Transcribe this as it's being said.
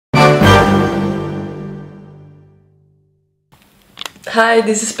Hi,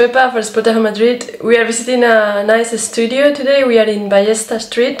 this is Pepa for Spotajo Madrid. We are visiting a nice studio today. We are in Ballesta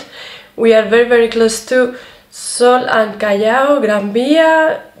Street. We are very close to Sol and Callao, Gran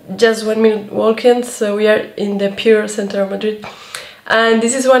Via, just 1 minute walking, so we are in the pure center of Madrid. And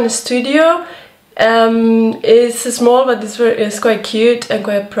this is one studio. It's small, but it's quite cute and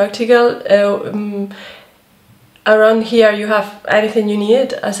quite practical. Around here you have anything you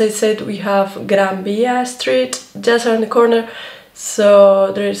need. As I said, we have Gran Via Street just around the corner.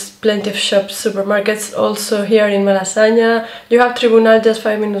 So there's plenty of shops, supermarkets also here in Malasaña. You have Tribunal just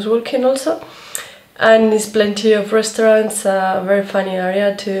 5 minutes walking also. And there's plenty of restaurants, a very funny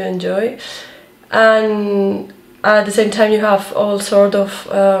area to enjoy. And at the same time you have all sort of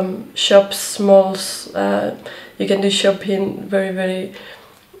shops, malls. You can do shopping very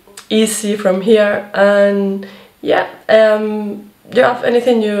easy from here. And yeah, you have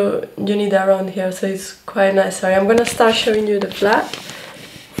anything you need around here, so it's quite nice area. I'm gonna start showing you the flat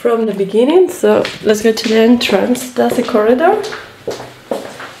from the beginning. So let's go to the entrance. That's the corridor,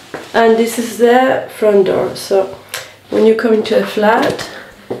 and this is the front door. So when you come into the flat,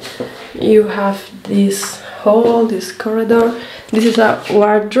 you have this hall, this corridor. This is a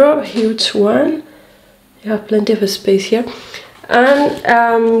wardrobe, huge one. You have plenty of space here,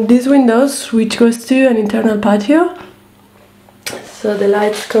 and these windows, which goes to an internal patio. So the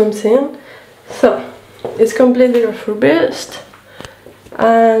lights comes in. So it's completely refurbished,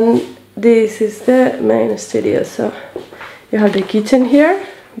 and this is the main studio. So you have the kitchen here,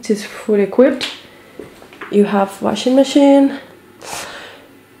 which is fully equipped. You have washing machine,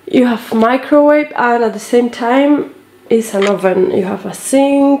 you have microwave, and at the same time is an oven. You have a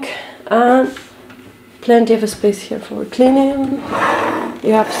sink and plenty of space here for cleaning.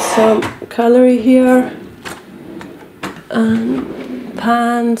 You have some cutlery here and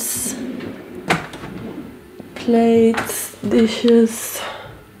pans, plates, dishes.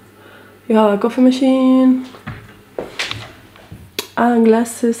 You have a coffee machine and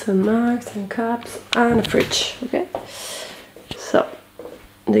glasses and mugs and cups and a fridge. Okay, so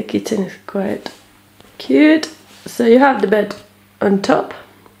the kitchen is quite cute. So you have the bed on top.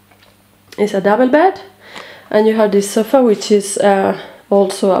 It's a double bed, and you have this sofa, which is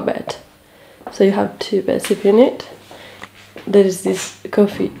also a bed. So you have two beds if you need. There is this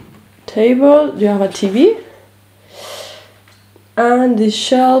coffee table. You have a TV and these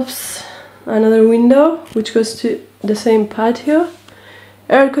shelves, another window which goes to the same patio,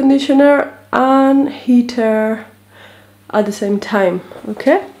 air conditioner and heater at the same time.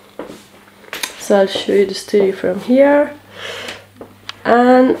 Okay, so I'll show you the studio from here,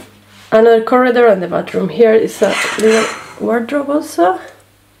 and another corridor and the bathroom. Here is a little wardrobe also.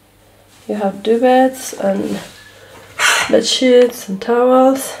 You have duvets and bed sheets and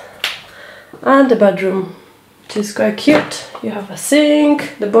towels, and the bedroom, which is quite cute. You have a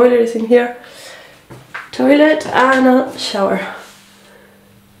sink, the boiler is in here, toilet and a shower.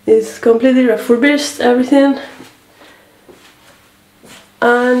 It's completely refurbished, everything.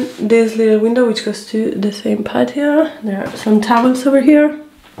 And this little window which goes to the same patio. There are some towels over here.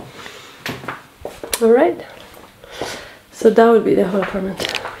 Alright, so that would be the whole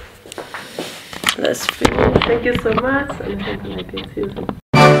apartment. Let's finish. Thank you so much, and I hope you like it. See you soon.